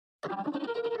Alright,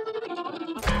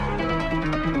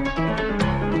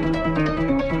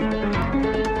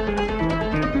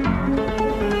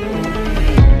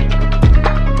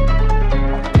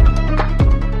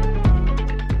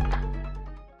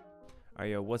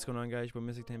 yo, what's going on, guys? We're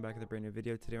Mystic Time back with a brand new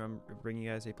video. Today I'm bringing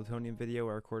you guys a Plutonium video.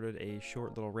 I recorded a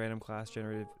short little random class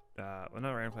generated, well,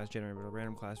 not a random class generated, but a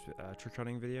random class trick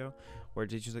shotting video where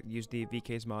teachers use the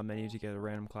VK's mod menu to get a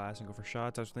random class and go for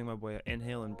shots. I was playing my boy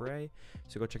Inhale and Bray,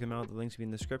 so go check them out. The links will be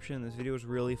in the description. This video was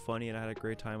really funny and I had a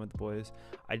great time with the boys.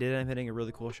 I did end up hitting a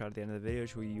really cool shot at the end of the video,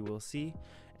 which you will see.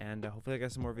 And hopefully I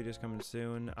got some more videos coming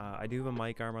soon. I do have a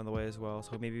mic arm on the way as well,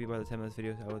 so maybe by the time this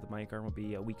video is out, the mic arm will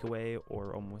be a week away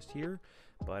or almost here.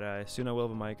 But soon I will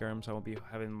have a mic arm, so I won't be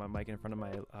having my mic in front of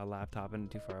my laptop and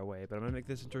too far away. But I'm going to make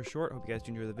this intro short. Hope you guys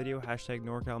do enjoy the video. Hashtag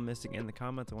NorCal Mystic in the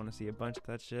comments. I want to see a bunch of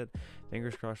that shit.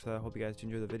 Fingers crossed for that. Hope you guys do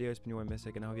enjoy the video. It's been your boy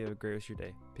Mystic, and I hope you have a great rest of your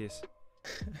day. Peace.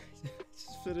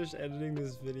 Just finished editing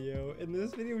this video, and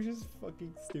this video was just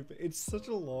fucking stupid. It's such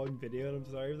a long video, and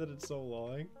I'm sorry that it's so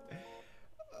long.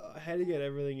 I had to get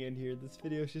everything in here. This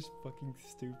video is just fucking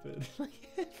stupid. Like,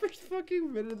 every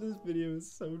fucking minute of this video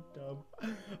is so dumb.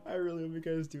 I really hope you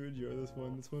guys do enjoy this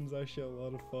one. This one's actually a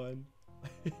lot of fun.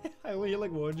 I only hit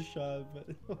like one shot, but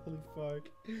holy fuck.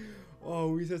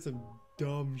 Oh, we said some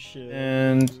dumb shit.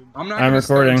 And dude. I'm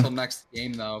recording until next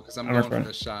game though, because I'm going for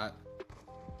the shot.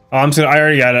 Oh, I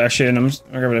already got it. Shit, I'm just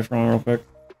gonna grab it from real quick.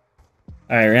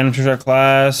 All right, random trick shot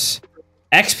class,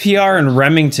 XPR and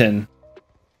Remington.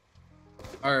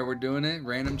 All right, we're doing it.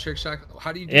 Random trick shot.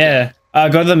 How do you do that?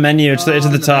 Go to the menu. It's to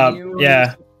the top. Menu?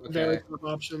 Yeah. Okay.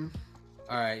 Option.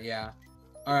 All right, yeah.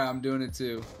 All right, I'm doing it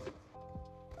too.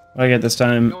 What do I get this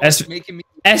time? You know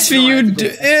SVU.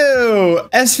 Ew.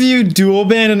 SVU dual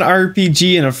band and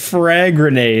RPG and a frag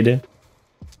grenade.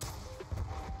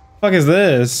 Fuck is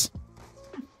this?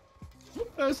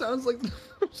 That sounds like the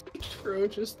most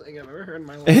atrocious thing I've ever heard in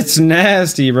my life. It's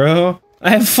nasty, bro. I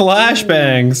have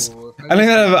flashbangs. Ooh, I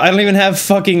don't even have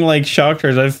fucking like shock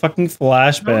charges. I have fucking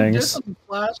flashbangs. No,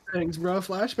 flashbangs, bro.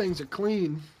 Flashbangs are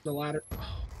clean. The ladder.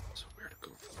 Oh, it's so weird to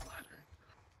go for the ladder.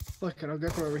 Look, I'll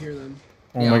get from over here then.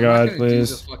 Oh my god,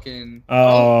 please.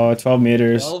 Oh, 12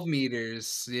 meters. 12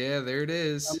 meters. Yeah, there it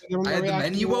is. I had the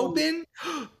menu open.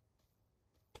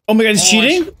 Oh my god, he's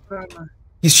cheating?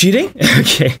 He's cheating?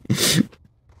 Okay.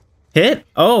 Hit?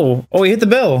 Oh, he hit the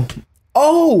bill.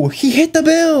 Oh, he hit the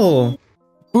bill.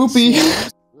 Boopy.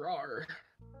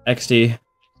 XD.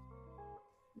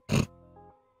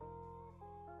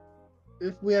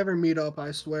 If we ever meet up, I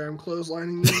swear I'm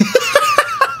clotheslining you.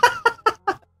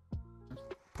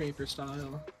 Paper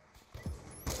style.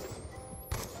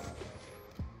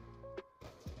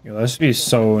 Yo, this would be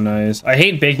so nice. I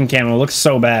hate bacon camo. It looks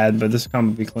so bad, but this combo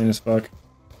would be clean as fuck.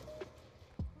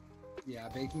 Yeah,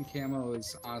 bacon camo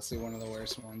is honestly one of the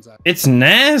worst ones. It's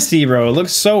nasty, bro. It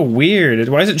looks so weird.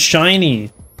 Why is it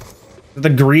shiny? The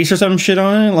grease or some shit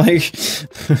on it? Like,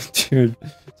 dude,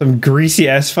 some greasy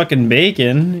ass fucking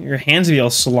bacon. Your hands would be all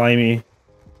slimy.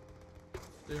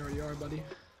 They already are, buddy.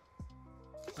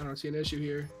 I don't see an issue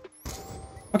here.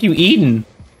 Fuck you eating?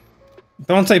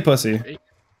 Don't say pussy. Bacon.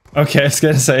 Okay, I was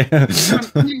gonna say. I'm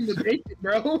eating the bacon,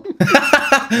 bro.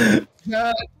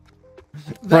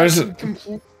 That's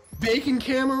complete bacon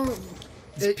camo.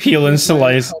 Peel and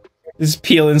slice. Just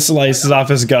peeling slices off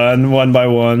his gun one by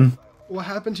one. What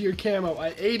happened to your camo?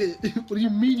 I ate it. What do you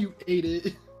mean you ate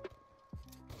it?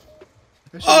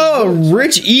 Oh,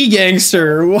 Rich E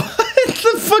Gangster. What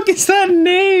the fuck is that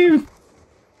name?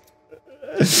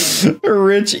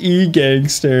 Rich E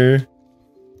Gangster.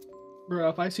 Bro,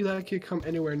 if I see that kid come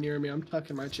anywhere near me, I'm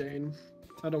tucking my chain.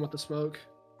 I don't want the smoke.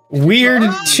 Weird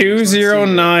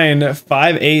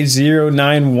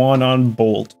 209-58091 on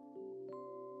Bolt.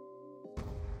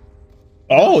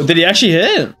 Oh, did he actually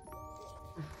hit?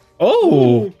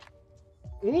 Oh,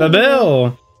 Ooh. the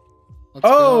bill.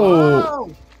 Oh,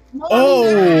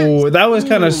 that was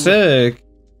kind of sick.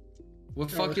 What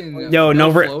fucking yo,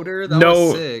 no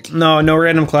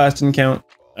random class didn't count.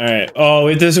 All right. Oh,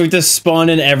 we just spawn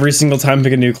in every single time,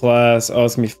 pick a new class. Oh,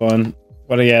 it's gonna be fun.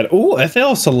 What do I get? Oh,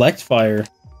 FL select fire.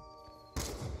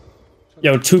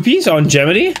 Yo, 2-piece on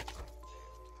Gemini.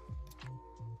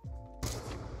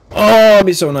 Oh, it'd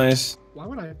be so nice. Why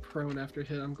would I prone after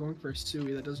hit? I'm going for a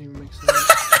Sui. That doesn't even make sense.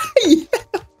 Yeah,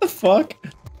 what the fuck?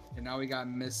 And now we got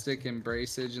Mystic and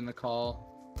Braceage in the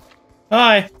call.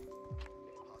 Hi.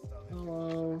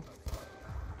 Hello.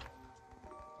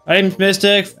 I'm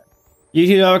Mystic.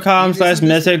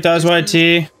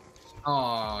 YouTube.com/mystic.yt.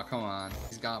 Oh, come on.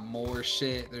 He's got more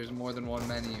shit. There's more than one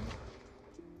menu.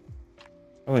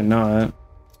 Probably not.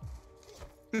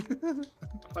 If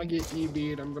I get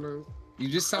EB'd, I'm gonna You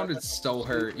just sounded so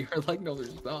hurt. You were like, no,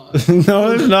 there's not.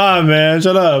 No, it's not, man.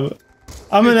 Shut up.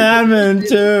 I'm an admin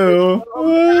too.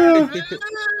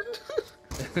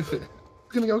 I'm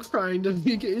gonna go crying to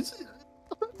me, guys.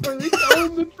 Are they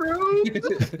telling the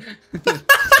truth?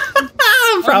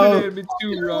 Probably. I'm an admin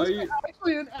too, right?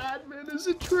 Actually, an admin, is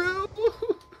it true?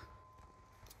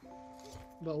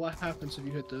 But what happens if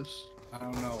you hit this? I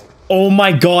don't know. Oh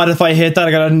my god, if I hit that,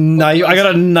 I got a knife. I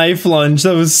got a knife lunge.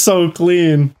 That was so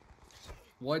clean.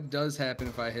 What does happen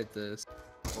if I hit this?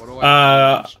 What do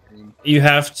I do? You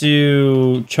have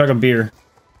to chug a beer.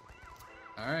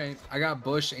 Alright. I got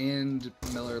Bush and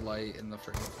Miller Lite in the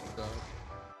frame, so.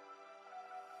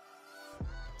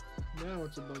 Now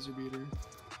it's a buzzer beater.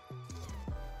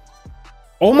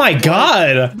 Oh my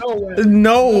god! No way.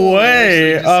 No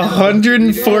way! No,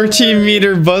 114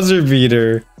 meter buzzer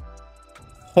beater.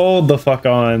 Hold the fuck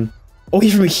on. Oh,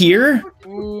 he's from here?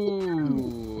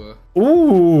 Ooh.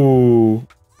 Ooh.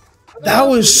 That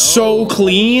was so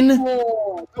clean.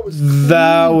 Whoa,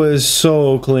 That was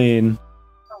so clean.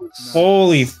 Nice.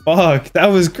 Holy fuck. That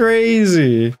was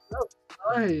crazy.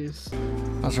 nice.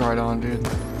 That's right on, dude.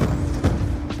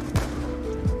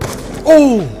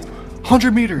 Oh!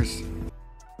 100 meters.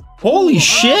 Holy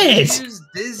shit! Here's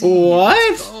Dizzy. What?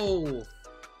 Let's go.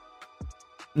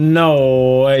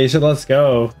 No way. So let's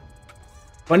go.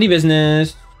 Funny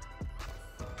business.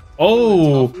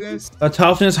 Oh, Toughness. a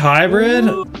toughness hybrid?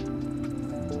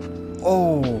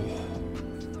 Oh.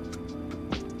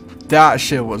 That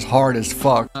shit was hard as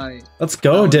fuck. Nice. Let's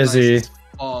go, That was Dizzy. nice as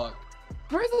fuck.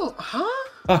 Where the huh?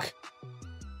 Fuck.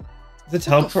 The What the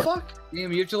teleport. fuck?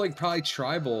 Damn, you have to like probably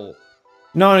tribal.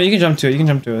 No, you can jump to it. You can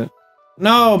jump to it.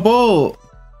 No, Bull.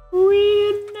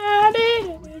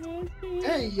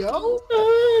 Hey yo.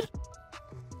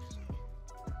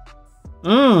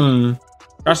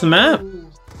 Across the map. Ooh.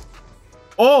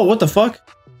 Oh, what the fuck?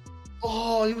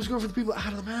 Oh, he was going for the people out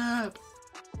of the map.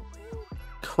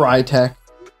 Crytek.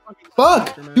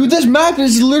 Fuck, dude, this map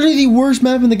is literally the worst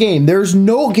map in the game. There's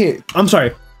no okay. I'm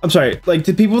sorry. Like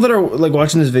the people that are like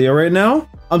watching this video right now,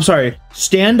 I'm sorry.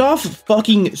 Standoff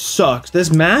fucking sucks.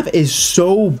 This map is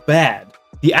so bad.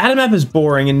 The Atom map is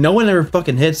boring and no one ever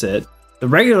fucking hits it. The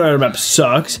regular Atom map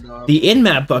sucks. The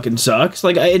in-map fucking sucks.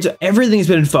 Like it's everything's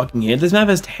been fucking hit. This map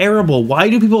is terrible. Why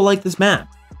do people like this map?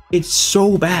 It's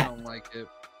so I bad. don't like it.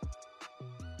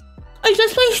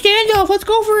 Let's play standoff. Let's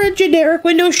go for a generic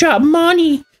window shop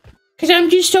money. Cause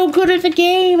I'm just so good at the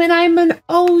game and I'm an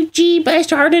OG, but I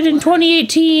started in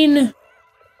 2018.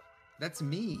 That's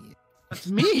me. That's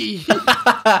me.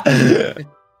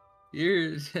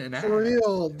 You're an For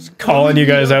real. Calling you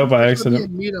guys out by It's gonna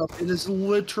accident. be a meetup. It is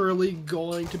literally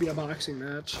going to be a boxing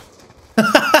match.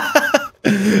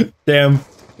 Damn,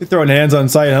 you're throwing hands on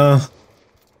sight, huh?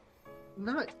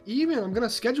 Not even. I'm gonna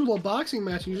schedule a boxing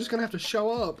match. And you're just gonna have to show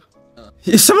up.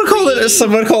 Someone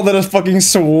called it a fucking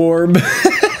swarm.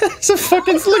 So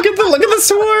fucking look at the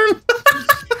swarm.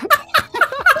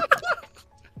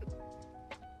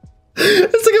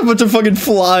 It's like a bunch of fucking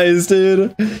flies,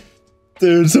 dude.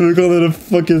 Dude, someone called it a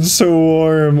fucking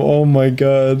swarm. Oh my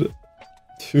god.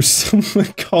 Dude,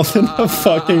 someone called it a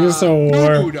fucking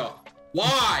swarm. Dude,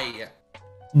 why?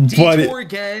 Buddy, Detour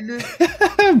again?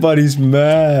 buddy's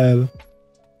mad.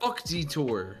 Fuck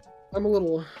Detour. I'm a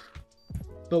little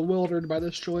bewildered by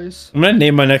this choice. I'm gonna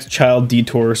name my next child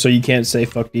Detour, so you can't say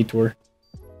fuck Detour.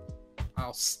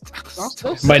 I'll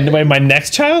still say it. My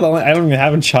next child? I don't even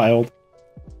have a child.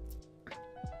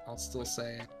 I'll still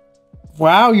say it.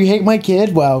 Wow, you hate my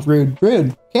kid? Wow, rude.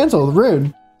 Cancel,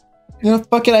 rude. You know,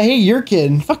 fuck it, I hate your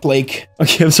kid. Fuck Lake.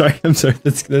 Okay, I'm sorry.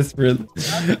 That's really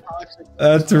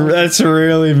that's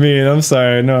really mean. I'm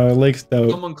sorry. No, Lake's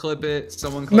dope. Someone clip it.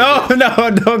 Someone clip No, it.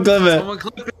 no, don't clip it. Someone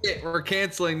clip it. We're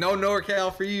canceling. No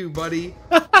NorCal for you, buddy.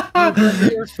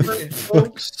 Here for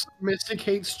folks, Mystic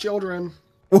hates children.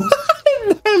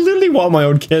 I literally want my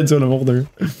own kids when I'm older.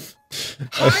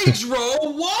 Hydro,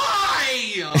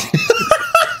 why?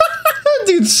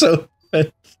 Dude, so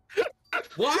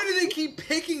Why do they keep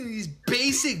picking these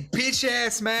basic bitch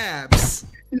ass maps?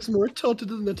 He's more tilted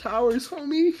than the towers,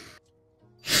 homie.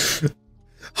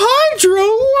 Hydro,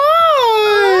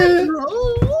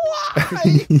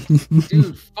 why?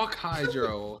 Dude, fuck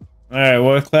Hydro. Alright,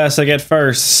 what class I get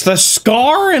first? The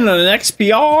Scar and an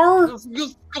XPR?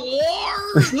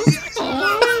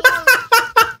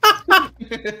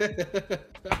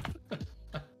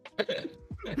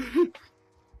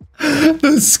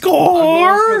 The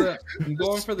Scar? I'm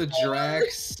going for the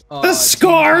Drax. The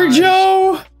Scar,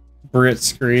 Joe? Brit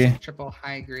Scree. Triple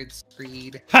high grid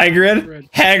screed. Hagrid?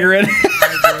 Hagrid.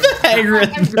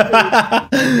 Hagrid.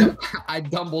 I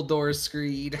Dumbledore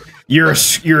screed. You're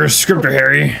a scripter,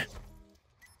 Harry.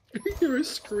 You're a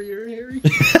screer, Harry.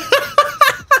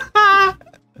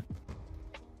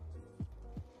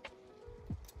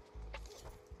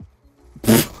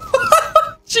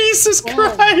 Jesus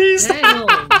Christ!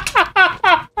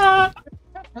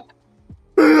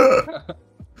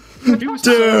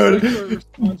 Dude,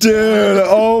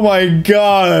 oh my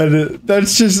god,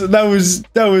 that's just that was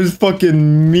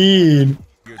fucking mean.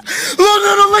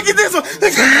 Look at this one.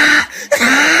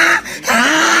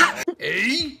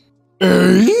 Hey,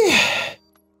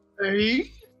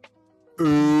 Hey.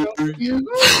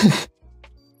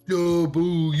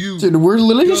 W. Dude, we're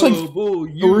literally just like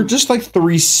W. we're just like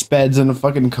 3 speds in a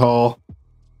fucking call.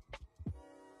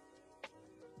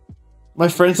 My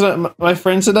friends and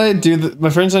I do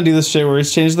this shit where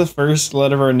it's changed the first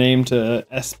letter of our name to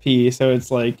SP, so it's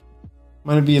like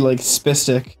might be like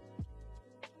Spistic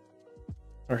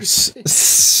or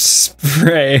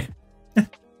Spray.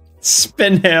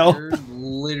 Spinhail. You're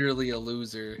literally a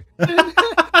loser.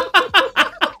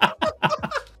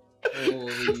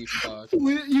 Holy fuck.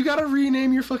 You gotta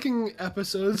rename your fucking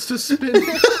episodes to spin.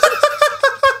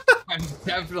 I'm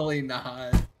definitely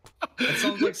not. That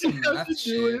sounds like some You have meth to do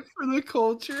shit. it for the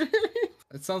culture.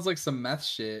 That sounds like some meth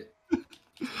shit.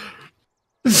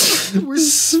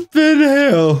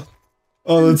 Spinhail.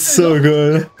 Oh, that's so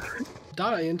good.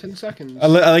 Die in 10 seconds. I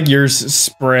like yours,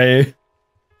 Spray.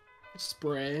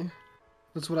 Spray.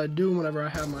 That's what I do whenever I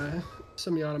have my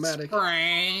semi-automatic.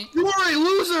 Spray. You are a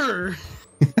loser!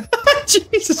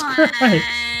 Jesus Christ.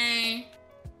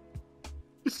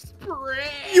 Spray!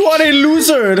 You are a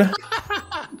loser!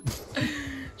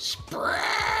 Spray.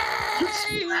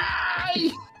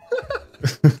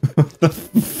 What the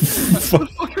fuck?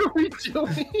 What are we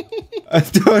doing? I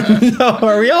don't know.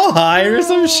 Are we all high or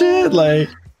some shit? Like,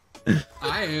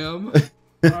 I am.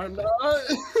 I'm not.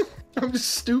 I'm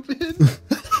just stupid.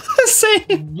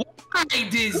 same. Why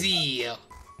dizzy?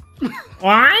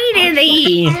 Why did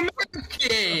he? I'm a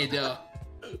kid.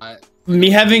 Me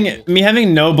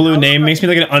having no blue name makes me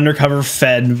like an undercover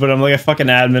fed, but I'm like a fucking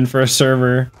admin for a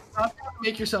server.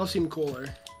 Make yourself seem cooler.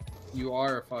 You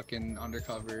are a fucking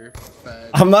undercover fed.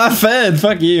 I'm not fed.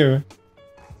 Fuck you.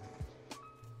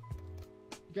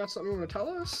 You got something you want to tell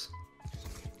us?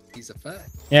 He's a fed.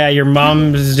 Yeah, your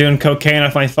mom was doing cocaine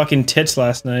off my fucking tits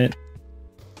last night,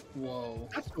 Whoa.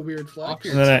 That's a weird Off flex.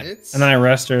 your and then tits? I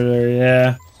arrested her.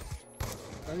 Yeah,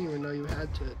 I didn't even know you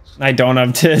had tits. I don't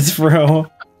have tits, bro.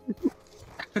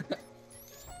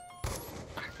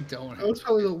 Don't. That was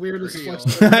probably the weirdest Real.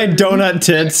 flex. I don't have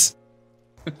tits.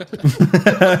 Dude,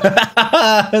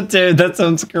 that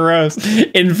sounds gross.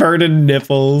 Inverted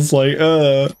nipples, like,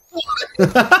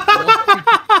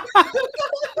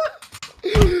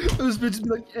 Those bitches be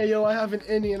like, hey yo, I have an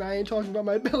innie and I ain't talking about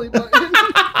my belly button.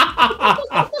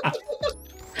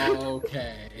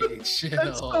 Okay, chill.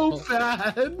 That's so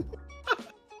bad.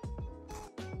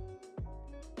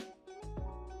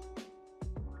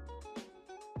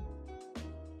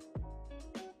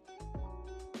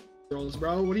 Girls,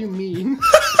 bro, what do you mean?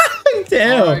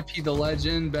 damn. R.I.P. the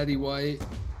legend, Betty White.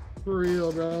 For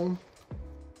real, bro.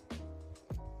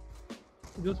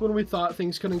 Just when we thought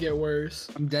things couldn't get worse.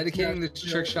 I'm dedicating this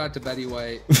trick shot to Betty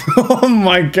White. Oh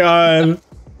my god.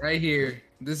 Right here.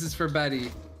 This is for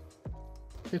Betty.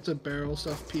 It's a barrel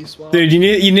stuffed pea swap. Dude, you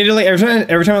need to like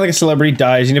every time like a celebrity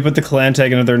dies, you need to put the clan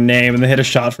tag into their name and then hit a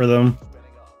shot for them.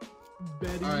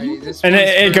 Betty. Alright, this And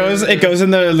one's it for- goes in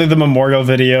the memorial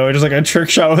video, just like a trick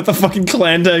shot with the fucking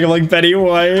clan tag of like Betty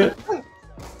White.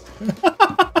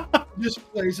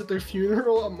 Just plays at their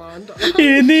funeral, a montage.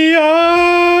 In the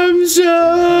arms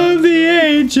of the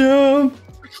angel,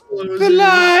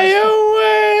 fly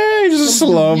away. Just a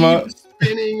slow mo.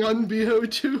 Spinning on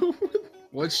BO2.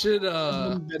 What should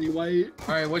Betty White.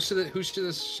 Alright, who should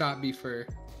this shot be for?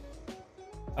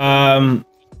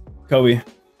 Kobe.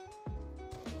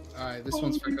 Alright, this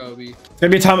one's for Kobe.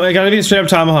 It gotta be a straight up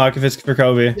tomahawk if it's for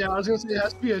Kobe. Yeah, I was gonna say it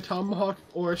has to be a tomahawk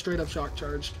or a straight up shock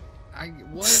charged.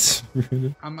 What?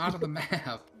 I'm out of the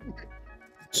map.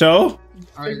 So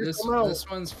Alright, Figure this some out.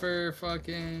 one's for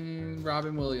fucking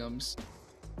Robin Williams.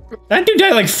 that dude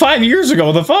died like 5 years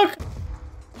ago. The fuck?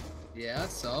 Yeah,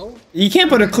 so? You can't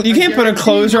put a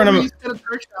closer on him. Nobody's got a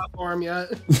trick shot for him yet.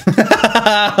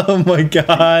 Oh my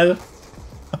god.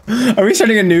 Are we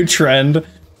starting a new trend?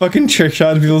 Fucking trick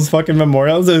shot people's fucking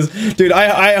memorials. Dude,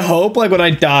 I hope like when I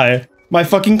die, my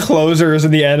fucking closer is in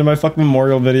the end of my fucking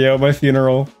memorial video, my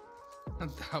funeral.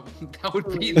 That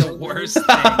would be the worst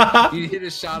thing. You hit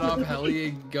a shot off heli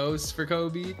and ghost for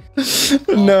Kobe.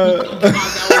 No. Oh, God,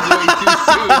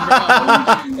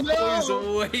 that was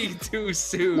way too soon, bro. That was way too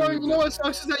soon. No, you know what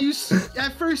sucks is that you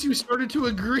at first you started to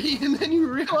agree and then you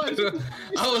realized.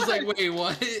 I was like, wait,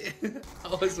 what?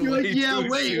 I was You're way like, yeah, too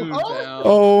wait, soon, huh? pal.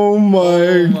 Oh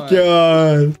my my.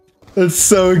 god. That's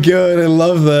so good. I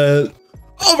love that.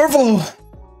 Overflow.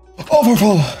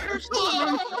 Overflow.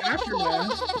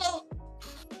 Aftermath.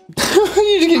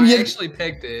 I actually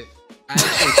picked it.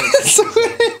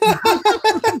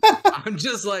 I'm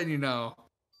just letting you know.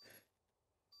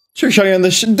 Trick shotting on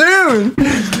this dude. No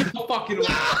fucking way.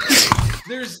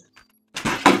 There's.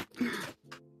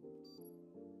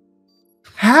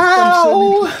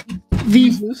 How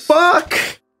the fuck?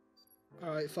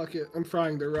 Alright, fuck it. I'm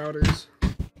frying their routers.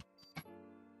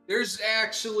 There's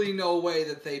actually no way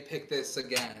that they pick this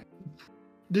again.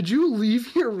 Did you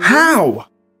leave your room? How?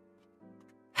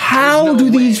 How no do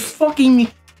way. these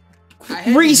fucking I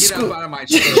had to get up out of my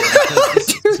chair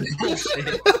because this is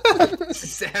bullshit. This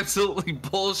is absolutely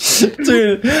bullshit.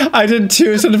 dude? I did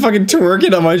too. I started fucking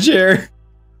twerking on my chair.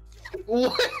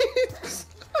 What?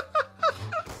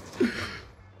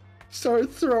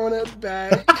 Start throwing it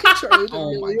back.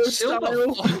 Oh my, chill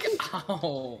the fuck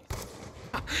out.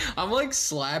 I'm like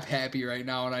slap happy right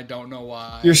now and I don't know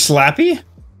why. You're slappy?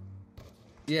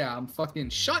 Yeah, I'm fucking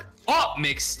shut up,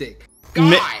 Mixstick.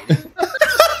 God.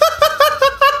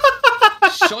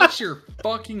 Shut your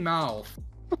fucking mouth.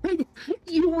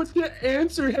 You want to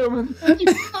answer him and you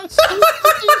got so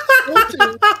fucking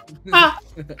insulted. I'm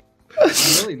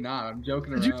really not. I'm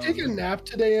joking around. Did you take a nap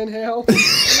today, Inhale?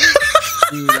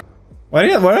 Dude,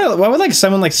 Why would like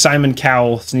someone like Simon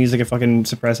Cowell sneeze like a fucking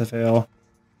suppress a fail?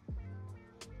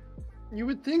 You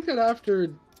would think that after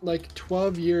like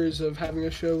 12 years of having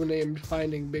a show named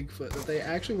Finding Bigfoot, that they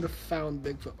actually would have found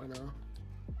Bigfoot by now.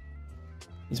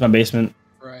 He's my basement.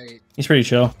 right. He's pretty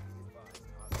chill.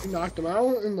 You knocked him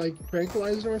out and like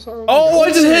tranquilized him or something? Oh,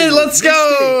 I just hit it. Let's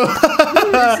go.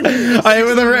 I hit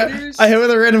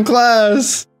with a random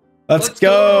class. Let's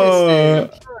go.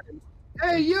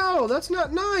 Hey, yo, that's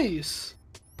not nice.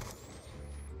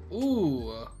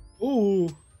 Ooh. Ooh.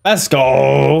 Let's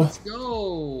go. Let's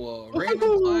go.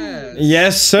 Random class.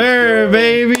 Yes, sir,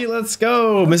 baby. Let's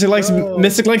go. Mystic likes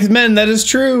men. That is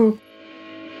true.